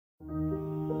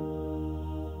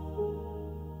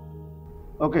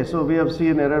Okay, so we have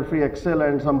seen error-free Excel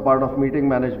and some part of meeting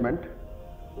management.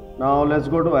 Now let's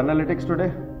go to analytics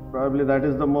today. Probably that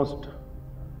is the most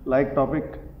liked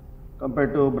topic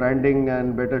compared to branding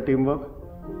and better teamwork.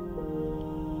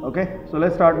 Okay, so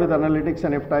let's start with analytics,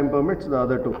 and if time permits, the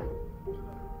other two.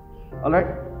 All right?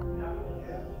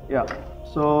 Yeah.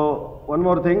 So one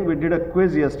more thing, we did a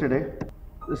quiz yesterday.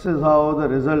 This is how the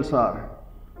results are.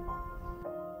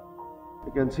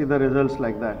 You can see the results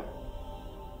like that.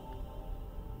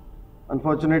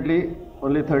 Unfortunately,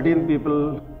 only 13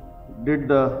 people did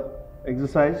the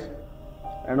exercise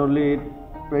and only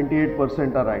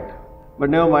 28% are right. But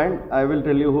never mind, I will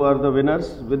tell you who are the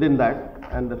winners within that,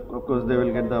 and of course they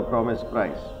will get the promised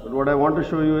prize. But what I want to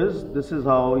show you is, this is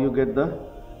how you get the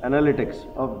analytics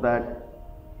of that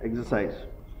exercise.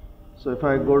 So if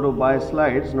I go to buy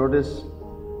slides, notice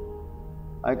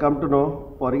I come to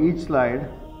know for each slide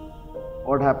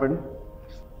what happened,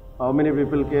 how many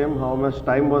people came, how much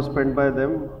time was spent by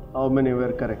them, how many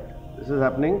were correct. This is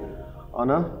happening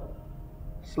on a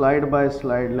slide by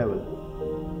slide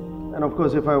level. And of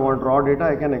course, if I want raw data,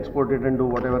 I can export it and do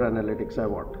whatever analytics I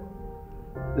want.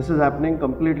 This is happening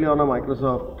completely on a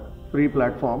Microsoft free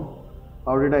platform.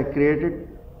 How did I create it?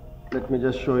 Let me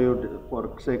just show you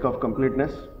for sake of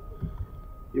completeness.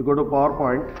 You go to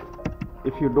PowerPoint.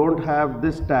 If you don't have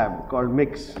this tab called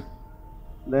Mix,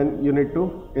 then you need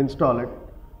to install it.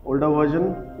 Older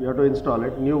version, you have to install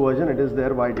it. New version, it is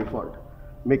there by default.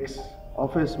 Mix,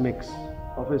 Office Mix,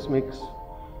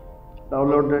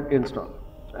 download it, install.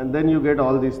 And then you get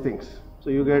all these things.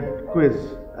 So you get quiz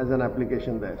as an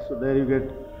application there. So there you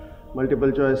get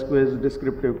multiple choice quiz,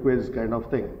 descriptive quiz kind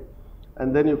of thing.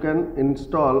 And then you can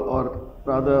install, or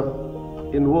rather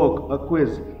invoke a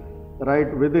quiz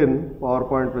right within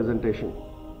PowerPoint presentation.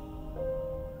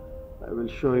 I will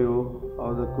show you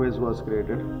how the quiz was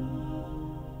created.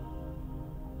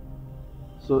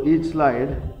 So each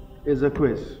slide is a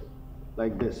quiz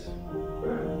like this.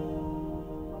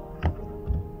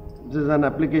 This is an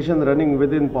application running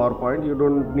within PowerPoint. You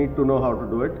don't need to know how to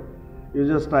do it. You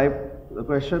just type the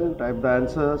question, type the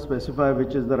answer, specify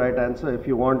which is the right answer. If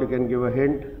you want, you can give a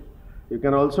hint. You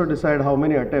can also decide how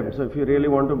many attempts. So if you really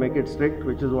want to make it strict,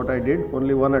 which is what I did,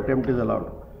 only one attempt is allowed.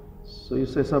 So you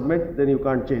say submit, then you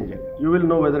can't change it. You will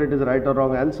know whether it is right or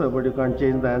wrong answer, but you can't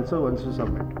change the answer once you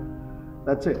submit.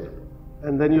 That's it.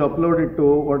 And then you upload it to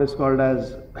what is called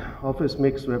as Office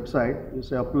Mix website. You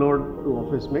say upload to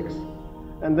Office Mix,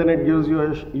 and then it gives you a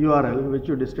URL which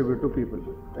you distribute to people,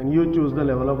 and you choose the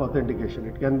level of authentication.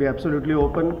 It can be absolutely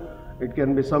open, it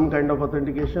can be some kind of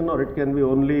authentication, or it can be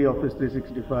only Office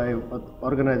 365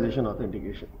 organization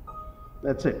authentication.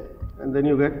 That's it. And then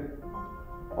you get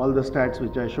all the stats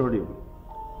which I showed you.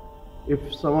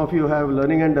 If some of you have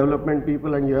learning and development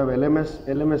people and you have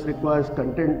LMS requires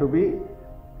content to be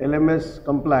LMS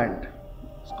compliant,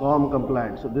 SCOM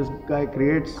compliant. So this guy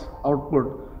creates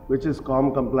output which is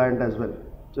SCOM compliant as well.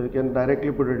 So you can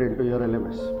directly put it into your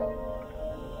LMS.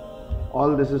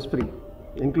 All this is free,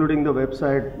 including the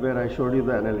website where I showed you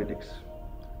the analytics.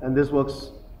 And this works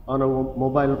on a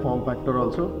mobile form factor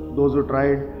also. Those who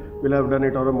tried will have done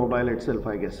it on a mobile itself,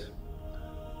 I guess.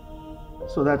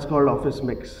 So that's called Office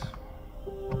Mix.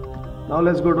 Now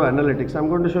let's go to analytics. I'm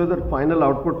going to show you the final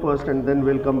output first, and then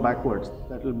we'll come backwards.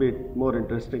 That will be more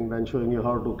interesting than showing you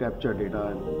how to capture data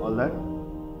and all that.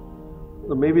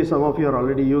 So maybe some of you are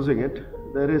already using it.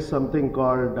 There is something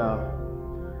called,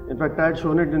 in fact I had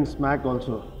shown it in SMAC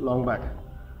also long back.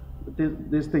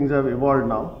 But these things have evolved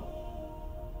now.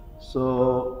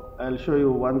 So I'll show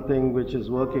you one thing which is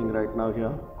working right now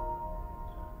here.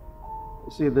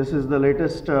 See, this is the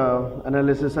latest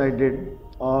analysis I did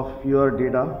of your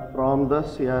data from the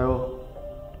CIO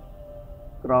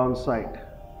Crown site.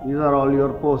 These are all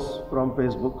your posts from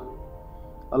Facebook.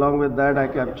 Along with that, I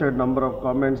captured number of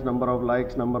comments, number of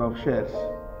likes, number of shares.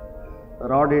 The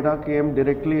raw data came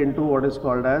directly into what is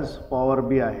called as Power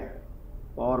BI.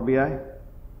 Power BI,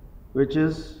 which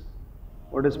is,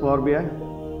 what is Power BI?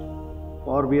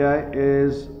 Power BI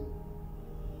is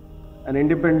an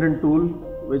independent tool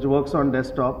which works on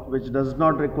desktop, which does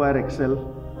not require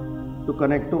Excel to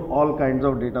connect to all kinds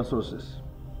of data sources.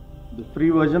 The free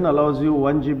version allows you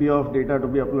 1 GB of data to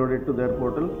be uploaded to their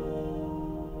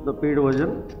portal. The paid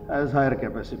version has higher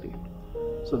capacity.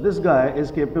 So this guy is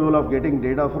capable of getting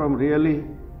data from really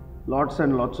lots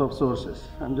and lots of sources.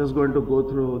 I'm just going to go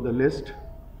through the list.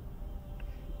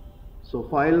 So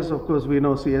files, of course, we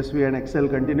know CSV and Excel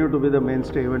continue to be the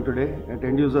mainstay even today at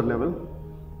end user level.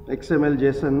 XML,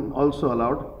 JSON also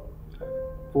allowed.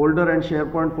 Folder and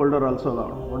SharePoint folder also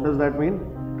allowed. What does that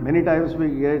mean? Many times we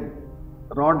get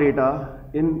raw data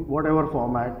in whatever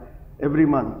format, every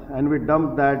month, and we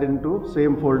dump that into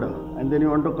same folder, and then you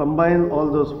want to combine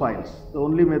all those files. The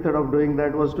only method of doing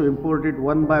that was to import it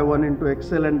one by one into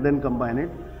Excel and then combine it.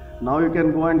 Now you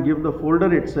can go and give the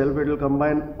folder itself, it will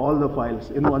combine all the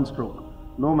files in one stroke.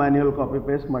 No manual copy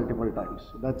paste multiple times.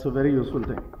 That's a very useful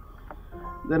thing.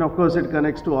 Then of course it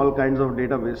connects to all kinds of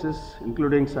databases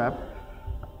including SAP,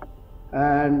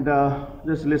 and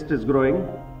this list is growing.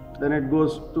 Then it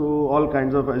goes to all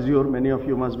kinds of Azure, many of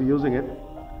you must be using it,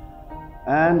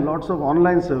 and lots of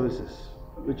online services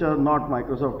which are not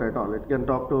Microsoft at all. It can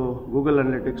talk to Google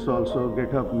Analytics also,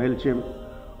 GitHub, MailChimp,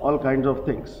 all kinds of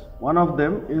things. One of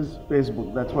them is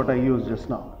Facebook. That's what I used just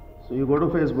now. So you go to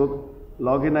Facebook,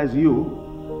 log in as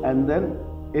you, and then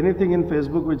anything in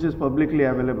Facebook which is publicly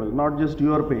available, not just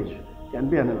your page, can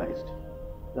be analyzed.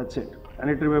 That's it. And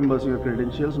it remembers your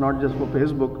credentials, not just for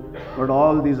Facebook, but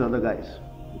all these other guys.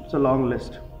 It's a long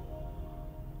list.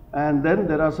 And then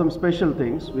there are some special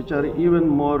things which are even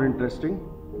more interesting,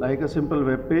 like a simple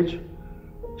web page,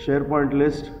 SharePoint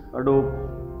list, Adobe,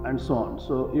 and so on.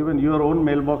 So even your own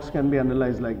mailbox can be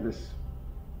analyzed like this.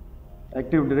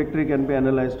 Active Directory can be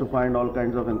analyzed to find all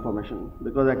kinds of information,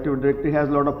 because Active Directory has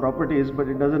a lot of properties, but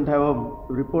it doesn't have a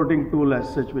reporting tool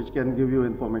as such which can give you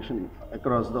information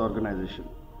across the organization.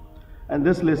 And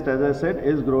this list, as I said,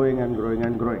 is growing and growing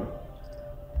and growing.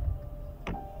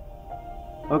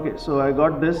 Okay, so I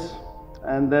got this,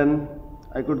 and then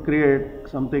I could create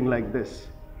something like this.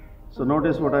 So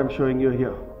notice what I'm showing you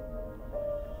here.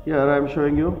 Here I'm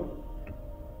showing you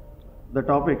the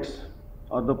topics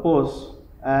or the posts,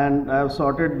 and I have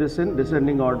sorted this in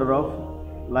descending order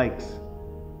of likes.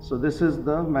 So this is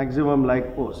the maximum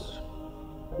like post,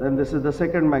 then this is the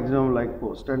second maximum like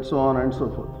post, and so on and so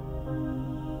forth.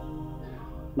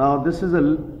 Now this is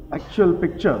an actual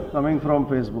picture coming from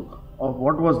Facebook of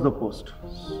what was the post.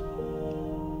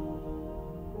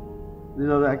 These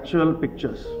are the actual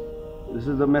pictures. This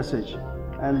is the message,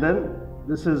 and then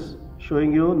this is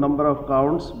showing you number of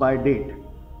counts by date.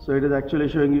 So it is actually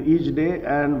showing you each day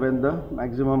and when the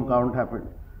maximum count happened.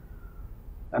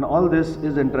 And all this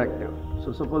is interactive.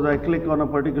 So suppose I click on a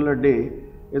particular day,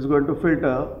 it's going to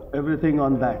filter everything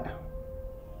on that.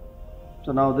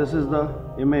 So now this is the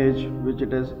image which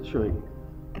it is showing.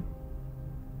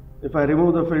 If I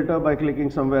remove the filter by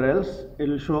clicking somewhere else, it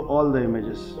will show all the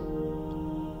images.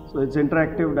 So it's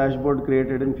interactive dashboard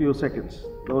created in few seconds.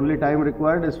 The only time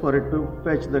required is for it to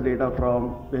fetch the data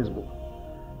from Facebook.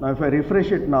 Now if I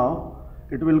refresh it now,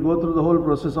 it will go through the whole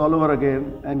process all over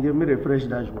again and give me refresh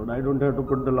dashboard. I don't have to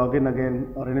put the login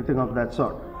again or anything of that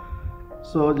sort.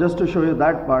 So just to show you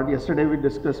that part, yesterday we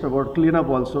discussed about cleanup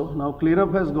also. Now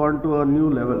cleanup has gone to a new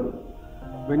level.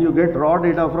 When you get raw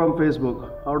data from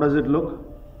Facebook, how does it look?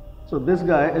 So this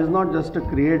guy is not just a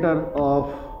creator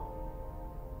of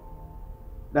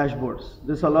dashboards.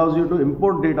 This allows you to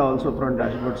import data also from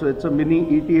dashboard. So it's a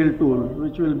mini ETL tool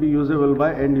which will be usable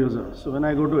by end users. So when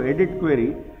I go to edit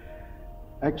query,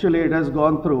 actually it has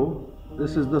gone through.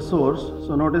 This is the source.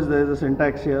 So notice there is a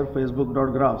syntax here,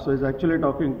 facebook.graph. So it's actually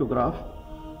talking to graph.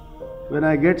 When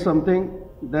I get something,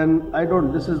 then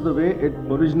this is the way it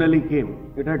originally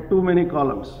came. It had too many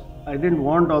columns. I didn't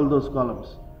want all those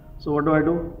columns. So what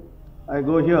do? I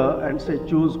go here and say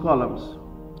choose columns.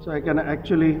 So I can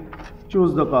actually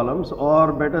choose the columns,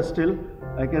 or better still,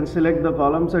 I can select the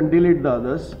columns and delete the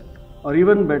others, or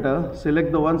even better,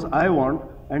 select the ones I want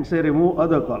and say remove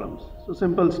other columns. So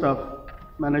simple stuff,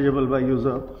 manageable by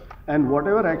user, and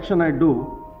whatever action I do,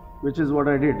 which is what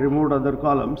I did, removed other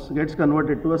columns, gets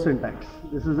converted to a syntax.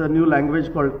 This is a new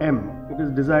language called M. It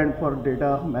is designed for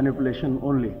data manipulation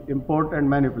only, import and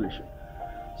manipulation.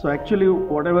 So actually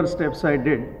whatever steps I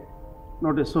did,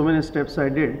 notice so many steps I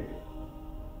did,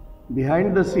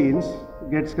 behind the scenes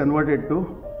gets converted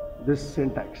to this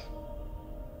syntax.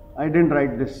 I didn't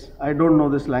write this. I don't know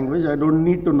this language. I don't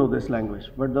need to know this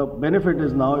language. But the benefit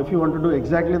is now, if you want to do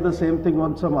exactly the same thing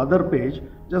on some other page,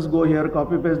 just go here,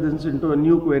 copy paste this into a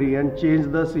new query and change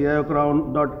the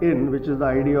CIOcrown.in, which is the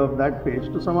ID of that page,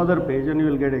 to some other page, and you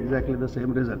will get exactly the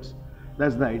same results.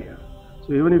 That's the idea.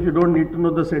 So even if you don't need to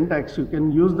know the syntax, you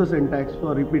can use the syntax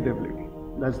for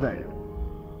repeatability. That's the idea.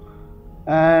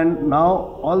 And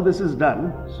now all this is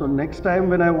done. So next time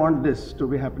when I want this to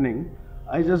be happening,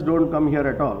 I just don't come here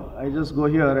at all. I just go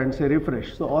here and say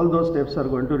refresh. So all those steps are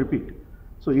going to repeat.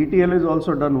 So ETL is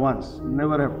also done once,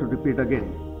 never have to repeat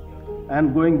again.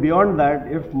 And going beyond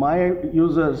that, if my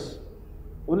users,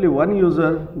 only one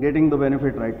user getting the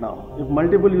benefit right now. If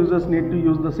multiple users need to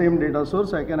use the same data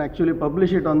source, I can actually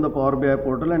publish it on the Power BI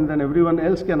portal, and then everyone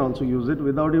else can also use it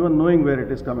without even knowing where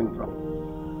it is coming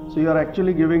from. So you are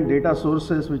actually giving data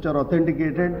sources which are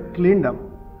authenticated, cleaned up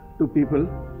to people,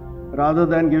 rather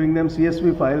than giving them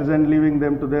CSV files and leaving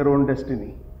them to their own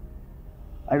destiny.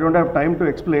 I don't have time to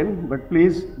explain, but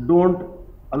please don't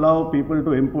allow people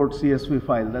to import CSV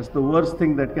file. That's the worst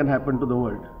thing that can happen to the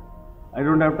world. I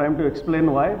don't have time to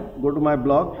explain why. Go to my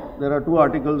blog. There are 2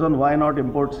 articles on why not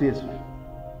import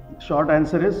CSV. Short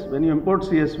answer is, when you import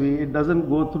CSV, it doesn't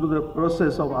go through the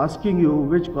process of asking you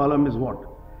which column is what.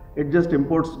 It just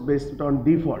imports based on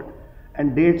default,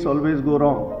 and dates always go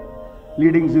wrong.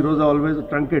 Leading zeros are always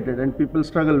truncated, and people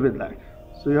struggle with that.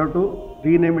 So you have to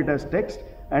rename it as text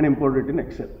and import it in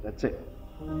Excel. That's it.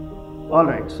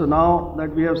 Alright, so now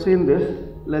that we have seen this,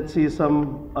 let's see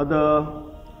some other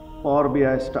Power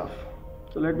BI stuff.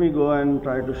 So let me go and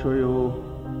try to show you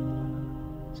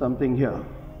something here.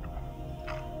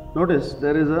 Notice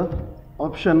there is a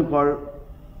option called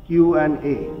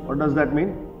Q&A. What does that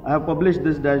mean? I have published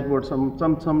this dashboard,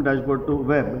 some dashboard to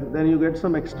web. Then you get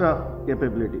some extra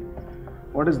capability.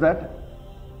 What is that?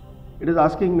 It is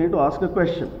asking me to ask a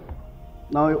question.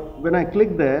 Now when I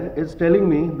click there, it's telling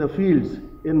me the fields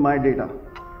in my data.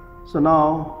 So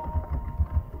now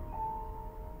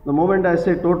the moment I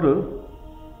say total,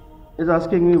 it's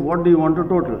asking me what do you want to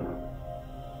total.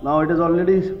 Now it has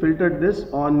already filtered this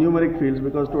on numeric fields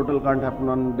because total can't happen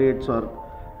on dates, or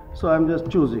so I'm just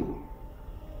choosing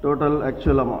total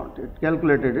actual amount. It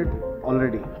calculated it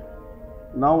already.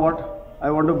 Now what?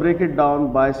 I want to break it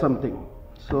down by something.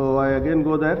 So I again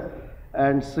go there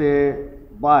and say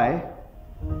by.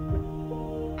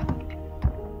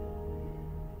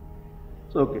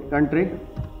 So okay, country.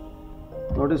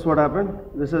 Notice what happened?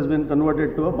 This has been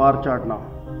converted to a bar chart now.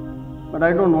 But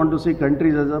I don't want to see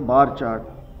countries as a bar chart,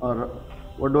 or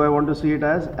what do I want to see it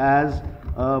as? As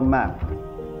a map.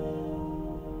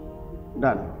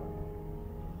 Done.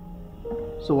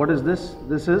 So what is this?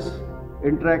 This is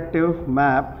interactive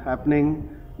map happening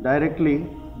directly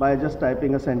by just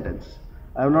typing a sentence.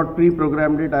 I have not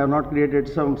pre-programmed it, I have not created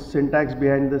some syntax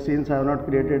behind the scenes, I have not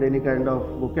created any kind of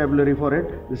vocabulary for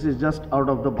it. This is just out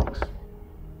of the box.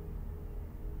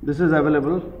 This is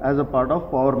available as a part of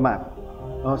Power BI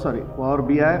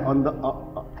on the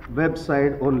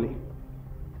website only.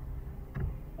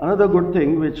 Another good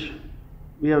thing which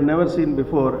we have never seen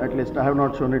before, at least I have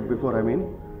not shown it before,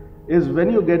 is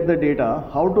when you get the data,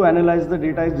 how to analyze the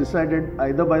data is decided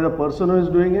either by the person who is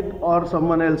doing it or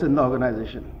someone else in the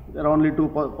organization. There are only 2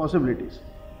 possibilities.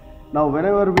 Now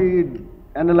whenever we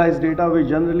analyze data, we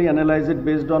generally analyze it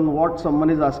based on what someone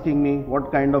is asking me,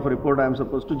 what kind of report I am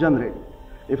supposed to generate.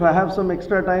 If I have some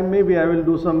extra time, maybe I will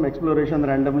do some exploration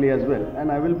randomly as well,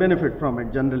 and I will benefit from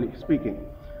it, generally speaking.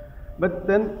 But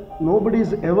then nobody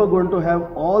is ever going to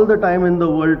have all the time in the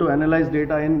world to analyze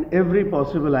data in every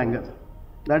possible angle.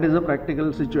 That is a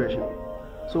practical situation.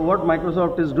 So what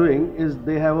Microsoft is doing is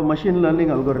they have a machine learning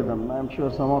algorithm. I am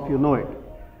sure some of you know it.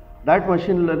 That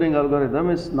machine learning algorithm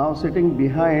is now sitting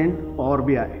behind Power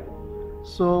BI.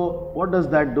 So what does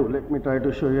that do? Let me try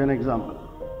to show you an example.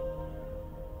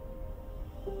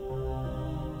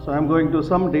 So I am going to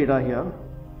some data here,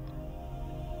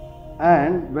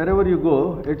 and wherever you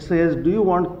go, it says, do you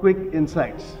want quick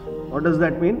insights? What does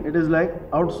that mean? It is like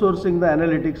outsourcing the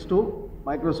analytics to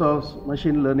Microsoft's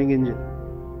machine learning engine.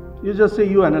 You just say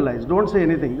you analyze, don't say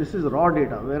anything. This is raw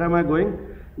data. Where am I going?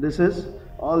 This is,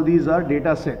 all these are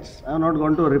data sets. I am not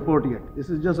going to report yet.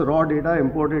 This is just raw data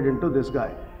imported into this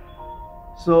guy.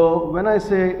 So when I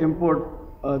say import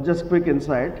just quick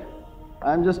insight,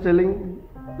 I am just telling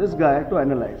this guy to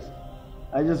analyze.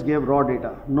 I just gave raw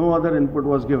data. No other input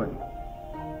was given.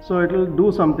 So it will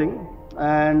do something,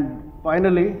 and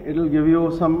finally it will give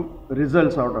you some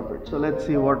results out of it. So let's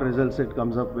see what results it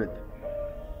comes up with.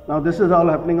 Now this is all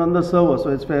happening on the server, so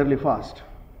it's fairly fast.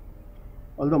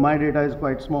 Although my data is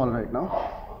quite small right now.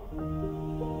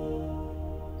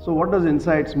 So what does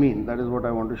insights mean? That is what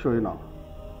I want to show you now.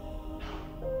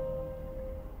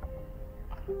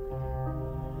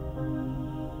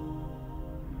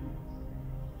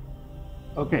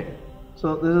 Okay,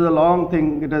 so this is a long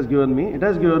thing it has given me. It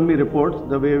has given me reports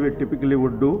the way we typically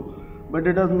would do, but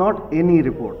it has not any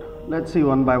report. Let's see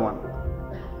one by one.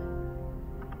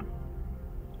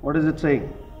 What is it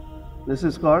saying? This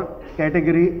is called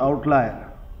category outlier.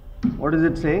 What is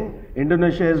it saying?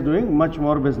 Indonesia is doing much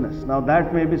more business. Now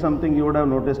that may be something you would have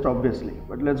noticed obviously,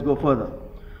 but let's go further.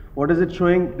 What is it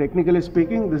showing? Technically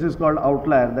speaking, this is called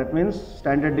outlier. That means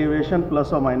standard deviation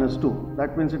plus or minus 2.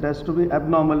 That means it has to be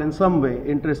abnormal in some way,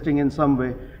 interesting in some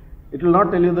way. It will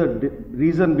not tell you the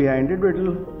reason behind it, but it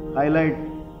will highlight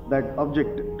that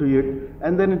object to you,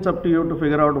 and then it's up to you to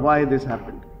figure out why this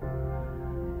happened.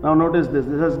 Now notice this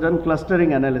has done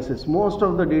clustering analysis. Most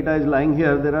of the data is lying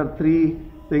here. There are 3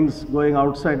 things going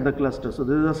outside the cluster. So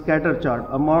this is a scatter chart,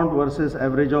 amount versus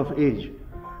average of age.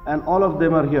 And all of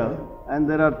them are here. And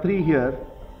there are 3 here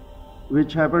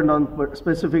which happened on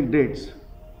specific dates.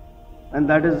 And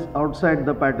that is outside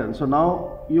the pattern. So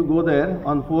now you go there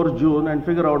on 4th June and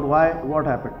figure out what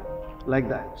happened, like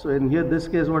that. So in here, this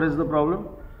case, what is the problem?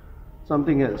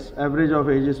 Something else. Average of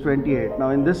age is 28. Now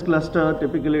in this cluster,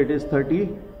 typically it is 30,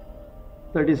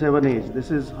 37 age.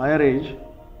 This is higher age,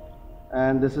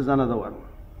 and this is another one.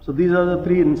 So these are the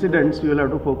 3 incidents you will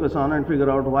have to focus on and figure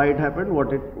out why it happened,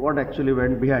 what actually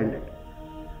went behind it.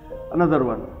 Another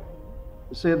one.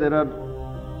 Say there are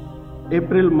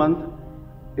April month,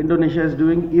 Indonesia is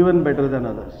doing even better than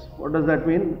others. What does that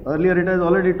mean? Earlier it has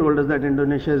already told us that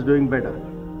Indonesia is doing better.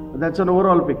 But that's an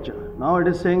overall picture. Now it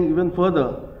is saying even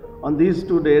further, on these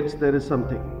 2 dates there is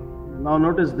something. Now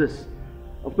notice this.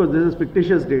 Of course this is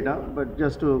fictitious data, but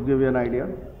just to give you an idea.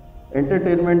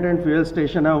 Entertainment and fuel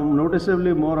station have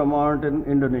noticeably more amount in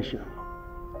Indonesia.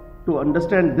 To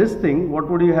understand this thing, what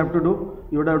would you have to do?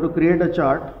 You would have to create a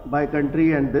chart by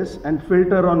country and this, and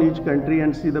filter on each country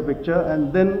and see the picture,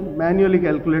 and then manually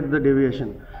calculate the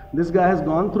deviation. This guy has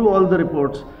gone through all the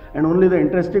reports, and only the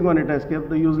interesting one it has kept,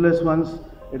 the useless ones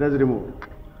it has removed.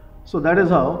 So that is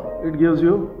how it gives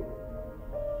you,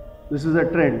 this is a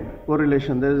trend,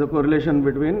 correlation. There is a correlation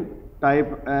between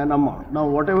type and amount. Now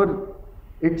whatever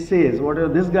it says, whatever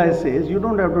this guy says, you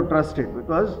don't have to trust it,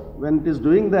 because when it is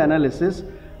doing the analysis,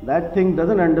 that thing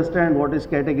doesn't understand what is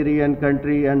category and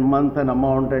country and month and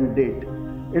amount and date.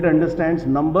 It understands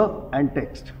number and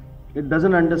text. It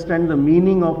doesn't understand the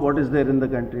meaning of what is there in the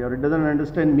country, or it doesn't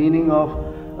understand meaning of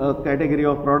a category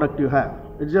of product you have.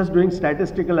 It's just doing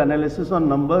statistical analysis on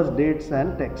numbers, dates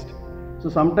and text. So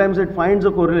sometimes it finds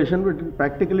a correlation, but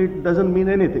practically it doesn't mean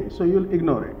anything, so you'll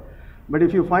ignore it. But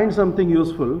if you find something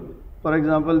useful, for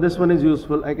example, this one is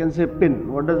useful, I can say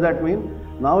pin. What does that mean?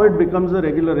 Now it becomes a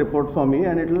regular report for me,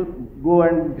 and it will go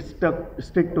and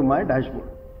stick to my dashboard.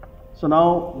 So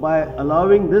now by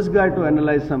allowing this guy to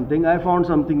analyze something, I found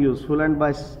something useful, and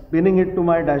by pinning it to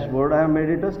my dashboard, I have made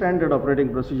it a standard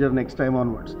operating procedure next time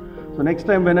onwards. So next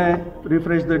time when I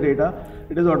refresh the data,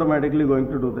 it is automatically going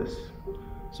to do this.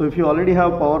 So if you already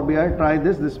have Power BI, try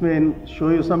this. This may show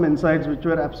you some insights which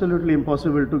were absolutely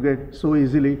impossible to get so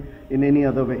easily in any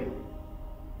other way.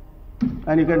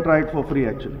 And you can try it for free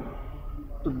actually.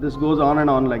 So this goes on and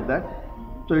on like that.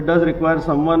 So it does require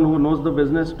someone who knows the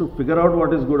business to figure out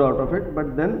what is good out of it,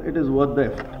 but then it is worth the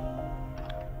effort.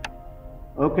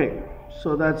 Okay,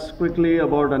 so that's quickly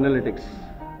about analytics.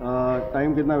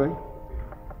 Time kitna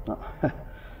bhai?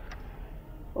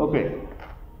 Okay.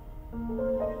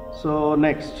 So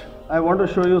next, I want to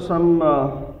show you some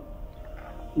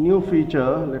new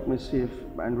feature. Let me see if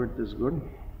bandwidth is good.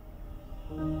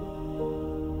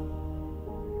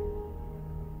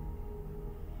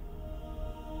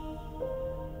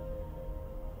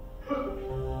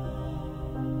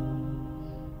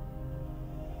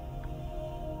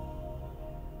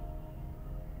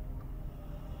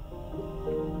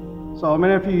 So how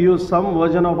many of you use some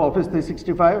version of Office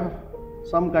 365?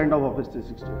 Some kind of Office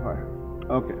 365.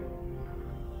 Okay.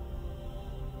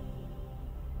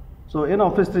 So in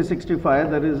Office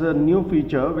 365, there is a new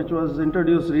feature which was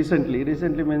introduced recently.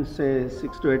 Recently means say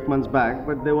 6 to 8 months back,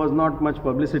 but there was not much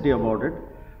publicity about it.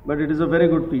 But it is a very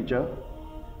good feature.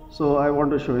 So I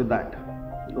want to show you that.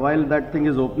 While that thing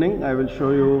is opening, I will show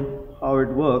you how it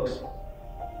works.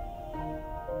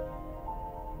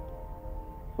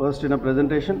 First in a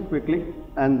presentation quickly,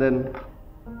 and then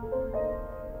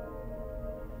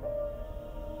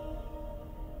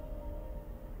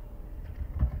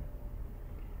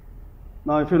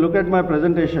now if you look at my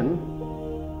presentation,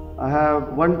 I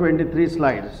have 123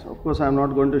 slides. Of course I am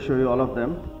not going to show you all of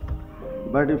them,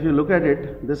 but if you look at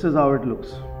it, this is how it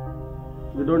looks.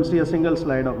 You don't see a single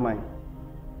slide of mine.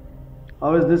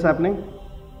 How is this happening?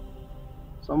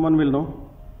 Someone will know.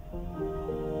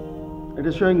 It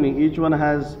is showing me each one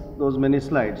has those many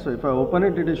slides. So if I open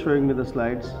it, it is showing me the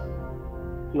slides.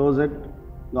 Close it,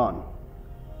 gone.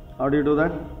 How do you do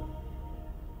that?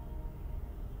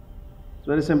 It's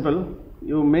very simple.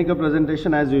 You make a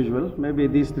presentation as usual. Maybe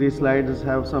these 3 slides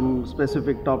have some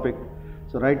specific topic.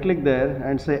 So right click there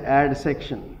and say add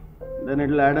section. Then it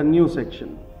will add a new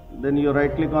section. Then you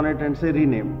right click on it and say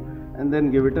rename, and then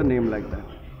give it a name like that.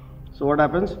 So what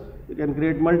happens? You can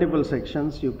create multiple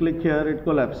sections. You click here, it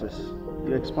collapses.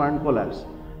 You expand, collapse.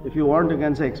 If you want, you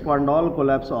can say expand all,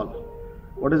 collapse all.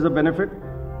 What is the benefit?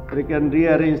 You can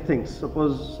rearrange things.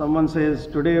 Suppose someone says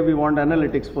today we want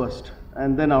analytics first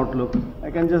and then Outlook.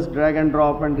 I can just drag and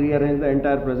drop and rearrange the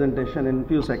entire presentation in a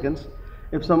few seconds,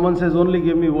 If someone says only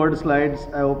give me word slides,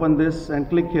 I open this and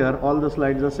click here, all the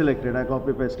slides are selected, I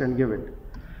copy paste and give it.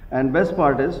 And best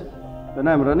part is, when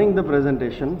I'm running the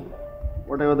presentation,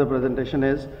 whatever the presentation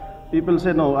is, people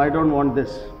say, no, I don't want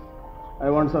this, I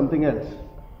want something else.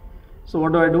 So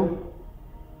what do I do?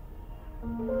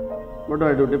 What do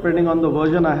I do? Depending on the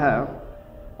version I have,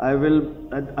 I will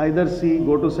either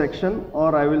go to section,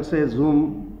 or I will say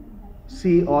zoom,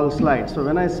 see all slides. So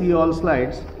when I see all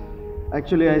slides,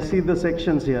 actually I see the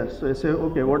sections here. So I say,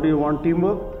 okay, what do you want?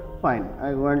 Teamwork? Fine,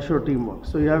 I go and show teamwork.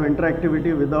 So you have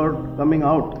interactivity without coming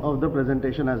out of the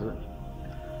presentation as well.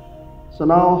 So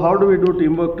now how do we do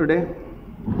teamwork today?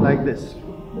 Like this.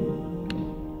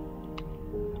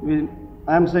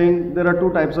 I am saying there are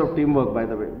two types of teamwork, by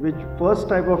the way. Which first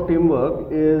type of teamwork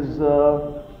is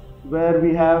where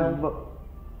we have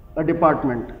a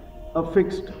department, a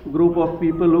fixed group of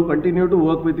people who continue to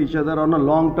work with each other on a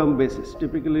long-term basis.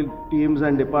 Typically teams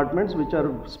and departments which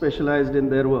are specialized in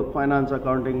their work, finance,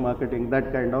 accounting, marketing,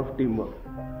 that kind of teamwork.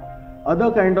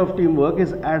 Other kind of teamwork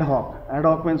is ad hoc. Ad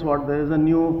hoc means what? There is a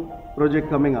new project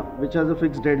coming up which has a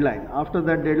fixed deadline. After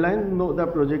that deadline, no, the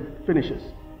project finishes.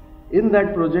 In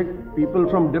that project, people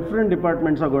from different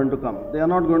departments are going to come. They are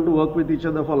not going to work with each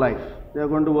other for life. They are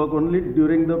going to work only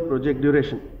during the project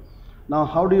duration. Now,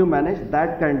 how do you manage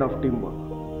that kind of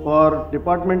teamwork? For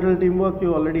departmental teamwork,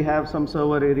 you already have some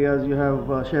server areas, you have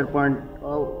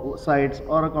SharePoint sites,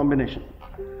 or a combination.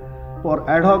 For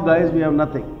ad hoc guys, we have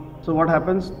nothing. So what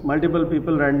happens? Multiple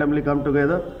people randomly come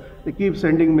together. They keep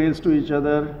sending mails to each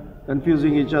other,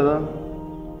 confusing each other.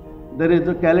 There is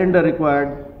a calendar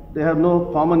required. They have no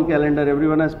common calendar,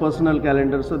 everyone has personal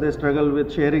calendar, so they struggle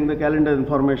with sharing the calendar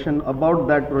information about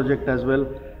that project as well.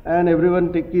 And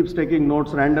everyone keeps taking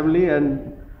notes randomly,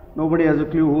 and nobody has a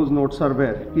clue whose notes are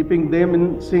where. Keeping them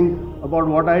in sync about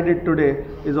what I did today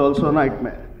is also a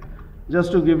nightmare.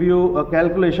 Just to give you a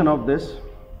calculation of this,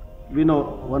 we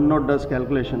know OneNote does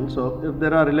calculation. So if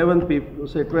there are 11 people,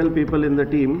 say 12 people in the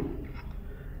team,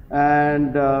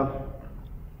 and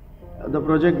the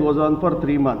project goes on for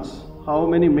 3 months. How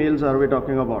many mails are we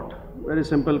talking about? Very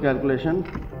simple calculation.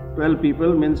 12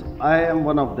 people means I am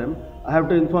one of them. I have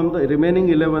to inform the remaining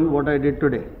 11 what I did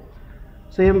today.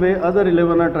 Same way, other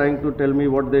 11 are trying to tell me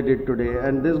what they did today.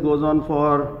 And this goes on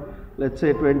for, let's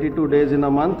say, 22 days in a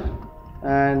month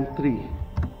and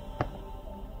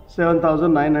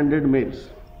 7,900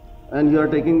 mails. And you are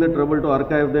taking the trouble to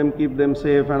archive them, keep them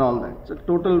safe and all that. It's a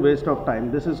total waste of time.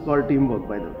 This is called teamwork,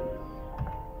 by the way.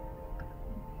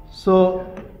 So,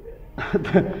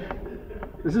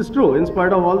 this is true. In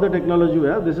spite of all the technology we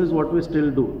have, this is what we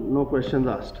still do. No questions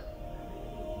asked.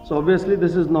 So obviously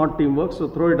this is not teamwork, so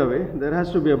throw it away. There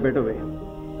has to be a better way.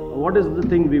 What is the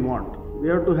thing we want? We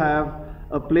have to have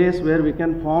a place where we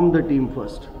can form the team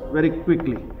first, very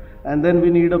quickly. And then we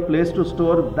need a place to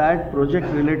store that project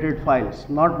related files.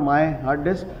 Not my hard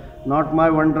disk, not my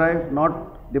OneDrive,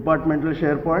 not departmental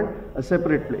SharePoint, a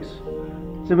separate place.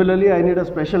 Similarly, I need a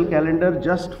special calendar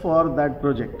just for that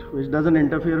project, which doesn't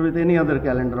interfere with any other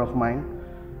calendar of mine.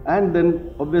 And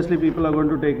then obviously people are going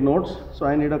to take notes, so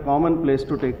I need a common place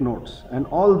to take notes. And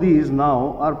all these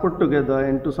now are put together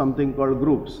into something called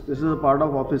groups. This is a part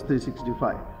of Office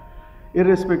 365.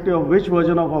 Irrespective of which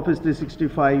version of Office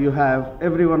 365 you have,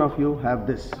 every one of you have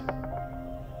this.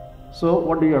 So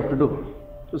what do you have to do?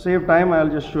 To save time, I'll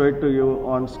just show it to you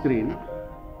on screen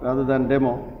rather than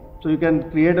demo. So you can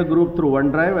create a group through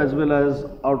OneDrive as well as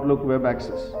Outlook Web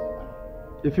Access.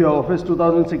 If you have Office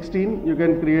 2016, you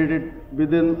can create it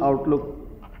within Outlook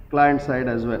client side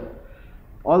as well.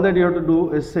 All that you have to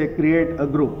do is say create a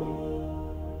group.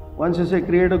 Once you say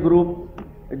create a group,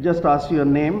 it just asks you a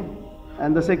name,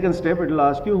 and the second step it will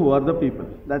ask you who are the people.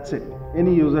 That's it.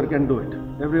 Any user can do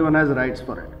it. Everyone has rights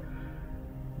for it.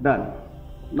 Done.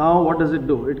 Now what does it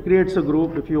do? It creates a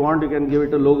group. If you want, you can give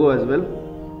it a logo as well.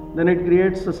 Then it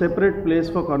creates a separate place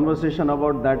for conversation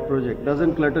about that project.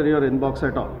 Doesn't clutter your inbox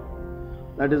at all.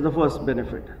 That is the first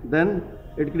benefit. Then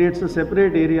it creates a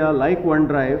separate area like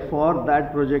OneDrive for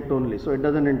that project only. So it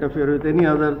doesn't interfere with any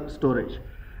other storage.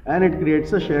 And it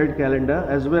creates a shared calendar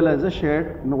as well as a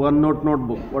shared OneNote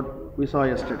notebook, what we saw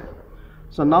yesterday.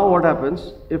 So now what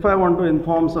happens? If I want to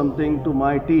inform something to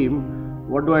my team,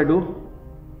 what do?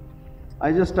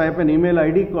 I just type an email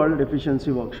ID called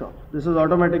Efficiency Workshop. This has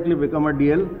automatically become a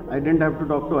DL. I didn't have to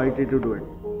talk to IT to do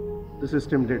it. The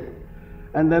system did.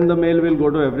 And then the mail will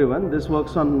go to everyone. This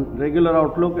works on regular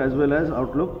Outlook as well as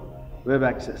Outlook Web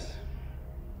Access.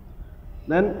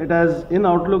 Then it has, in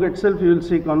Outlook itself, you will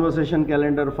see conversation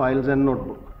calendar, files and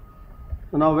notebook.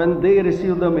 So now when they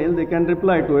receive the mail, they can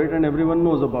reply to it and everyone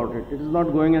knows about it. It is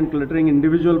not going and cluttering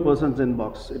individual person's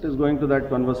inbox. It is going to that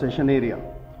conversation area.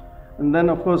 And then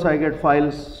of course I get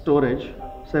files storage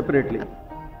separately.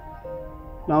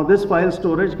 Now this file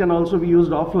storage can also be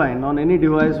used offline on any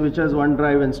device which has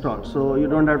OneDrive installed. So you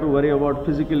don't have to worry about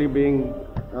physically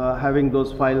having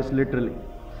those files literally.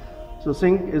 So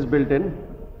sync is built in.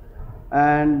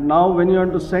 And now when you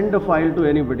want to send a file to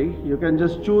anybody, you can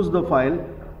just choose the file,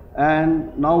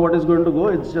 and now what is going to go?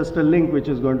 It's just a link which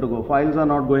is going to go. Files are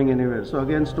not going anywhere. So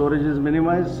again, storage is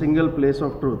minimized, single place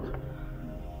of truth.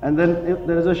 And then if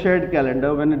there is a shared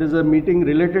calendar, when it is a meeting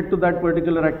related to that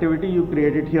particular activity, you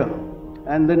create it here.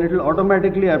 And then it will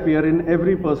automatically appear in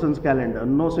every person's calendar.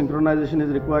 No synchronization is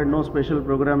required, no special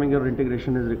programming or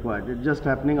integration is required. It's just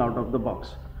happening out of the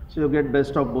box. So you get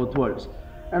best of both worlds.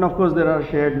 And of course there are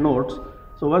shared notes.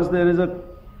 So once there is a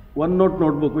OneNote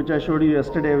notebook which I showed you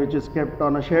yesterday, which is kept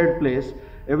on a shared place,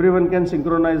 everyone can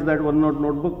synchronize that OneNote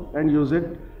notebook and use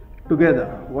it together.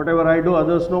 Whatever I do,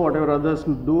 others know. Whatever others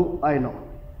do, I know.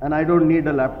 And I don't need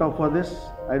a laptop for this.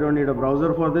 I don't need a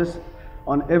browser for this.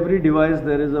 On every device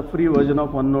there is a free version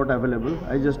of OneNote available.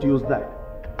 I just use that.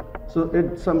 So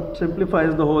it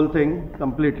simplifies the whole thing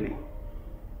completely.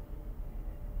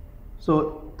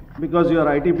 So because you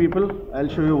are IT people, I'll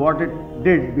show you what it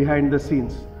did behind the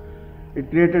scenes.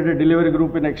 It created a delivery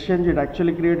group in Exchange. It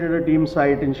actually created a team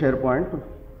site in SharePoint.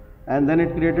 And then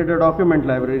it created a document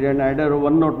library and added a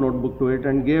OneNote notebook to it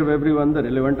and gave everyone the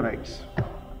relevant rights.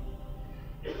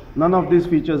 None of these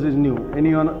features is new.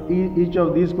 Each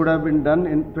of these could have been done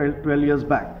in 12 years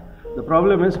back. The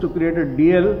problem is, to create a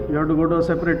DL, you have to go to a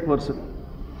separate person.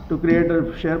 To create a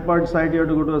SharePoint site, you have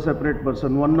to go to a separate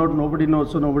person. OneNote, nobody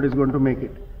knows, so nobody is going to make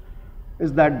it.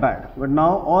 It's that bad. But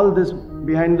now all this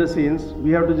behind the scenes,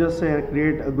 we have to just say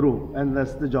create a group, and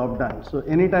that's the job done. So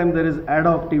anytime there is ad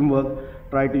hoc teamwork,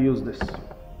 try to use this.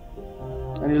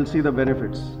 And you'll see the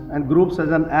benefits. And groups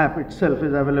as an app itself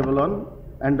is available on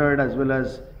Android as well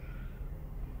as.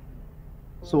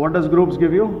 So what does groups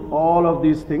give you? All of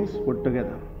these things put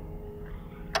together.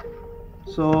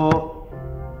 So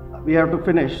we have to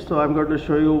finish. So I'm going to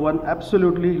show you one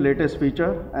absolutely latest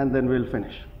feature and then we'll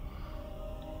finish.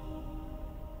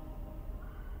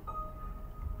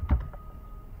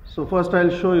 So first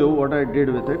I'll show you what I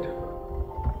did with it,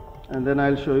 and then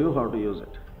I'll show you how to use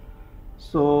it.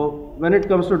 So when it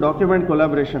comes to document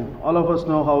collaboration, all of us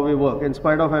know how we work in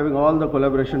spite of having all the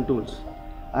collaboration tools.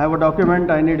 I have a document,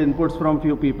 I need inputs from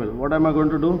few people. What am I going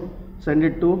to do? Send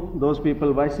it to those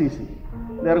people by CC.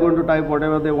 They are going to type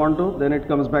whatever they want to, then it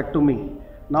comes back to me.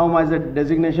 Now my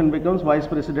designation becomes Vice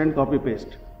President copy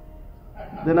paste.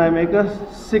 Then I make a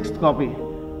 6th copy.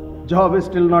 Job is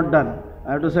still not done.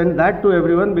 I have to send that to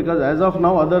everyone, because as of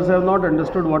now others have not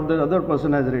understood what the other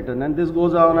person has written, and this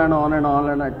goes on and on and on,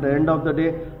 and at the end of the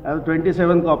day I have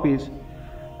 27 copies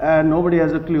and nobody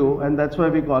has a clue, and that's why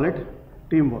we call it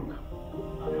teamwork.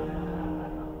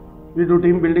 We do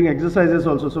team building exercises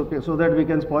also, so that we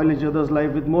can spoil each other's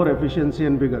life with more efficiency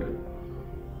and vigor.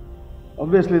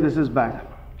 Obviously this is bad,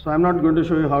 so I'm not going to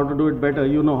show you how to do it better.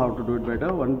 You know how to do it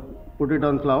better. Put it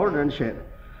on cloud and share.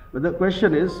 But the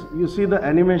question is, you see the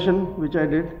animation which I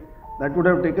did, that would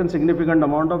have taken significant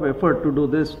amount of effort to do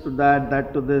this to that,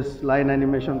 that to this, line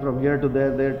animation from here to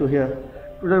there, there to here.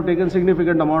 It would have taken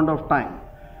significant amount of time.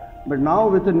 But now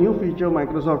with a new feature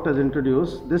Microsoft has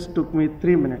introduced, this took me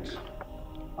 3 minutes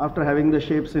after having the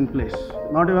shapes in place.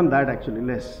 Not even that, actually,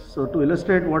 less. So to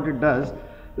illustrate what it does,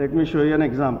 let me show you an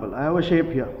example. I have a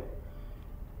shape here.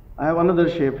 I have another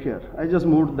shape here. I just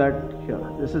moved that here.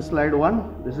 This is slide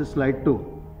 1, this is slide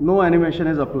 2. No animation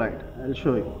is applied. I'll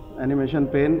show you. Animation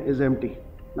pane is empty.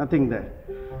 Nothing there.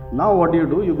 Now what do?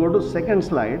 You go to second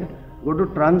slide, go to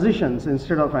transitions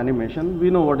instead of animation. We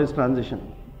know what is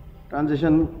transition.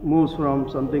 Transition moves from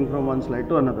something from one slide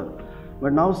to another.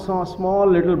 But now a small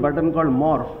little button called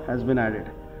Morph has been added.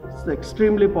 It's an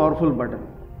extremely powerful button.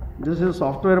 This is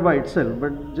software by itself,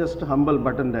 but just a humble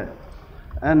button there.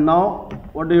 And now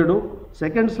what do?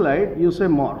 Second slide, you say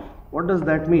Morph. What does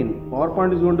that mean?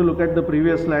 PowerPoint is going to look at the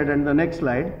previous slide and the next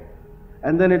slide,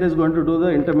 and then it is going to do the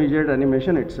intermediate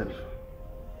animation itself.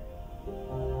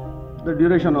 The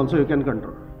duration also you can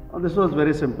control. Now, this was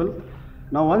very simple.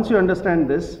 Now once you understand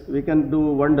this, we can do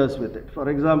wonders with it. For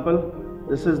example,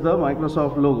 this is the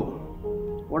Microsoft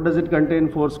logo. What does it contain?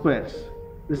 4 squares.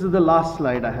 This is the last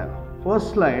slide I have.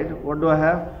 First slide, what do I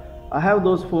have? I have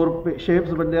those 4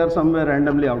 shapes, but they are somewhere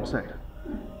randomly outside.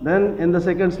 Then in the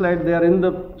second slide, they are in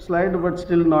the slide but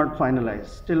still not finalized,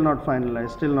 still not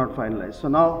finalized, still not finalized. So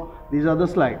now these are the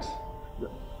slides,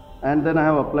 and then I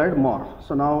have applied Morph.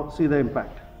 So now see the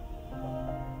impact.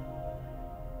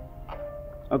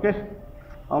 Okay,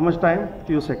 how much time?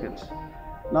 Few seconds.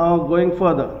 Now going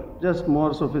further, just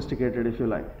more sophisticated if you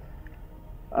like.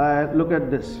 Look at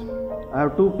this. I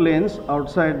have two planes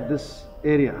outside this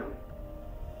area.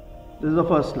 This is the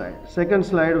first slide. Second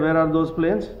slide, where are those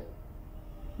planes?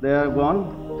 They are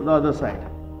gone to the other side.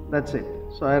 That's it.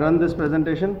 So I run this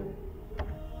presentation,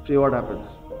 see what happens.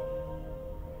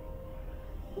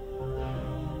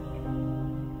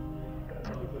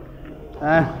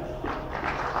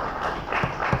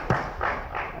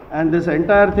 And this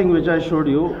entire thing which I showed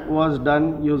you was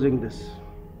done using this.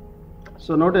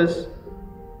 So notice,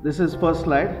 this is first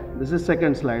slide, this is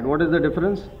second slide. What is the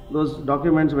difference? Those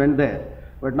documents went there.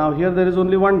 But now here there is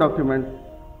only one document.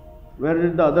 Where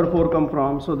did the other 4 come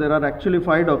from? So there are actually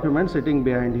 5 documents sitting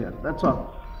behind here. That's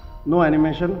all. No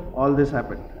animation, all this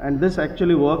happened. And this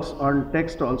actually works on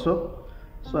text also.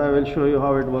 So I will show you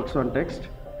how it works on text.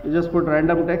 You just put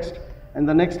random text, and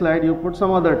the next slide you put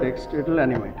some other text, it will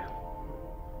animate.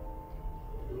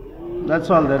 That's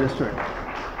all there is to it.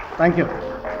 Thank you.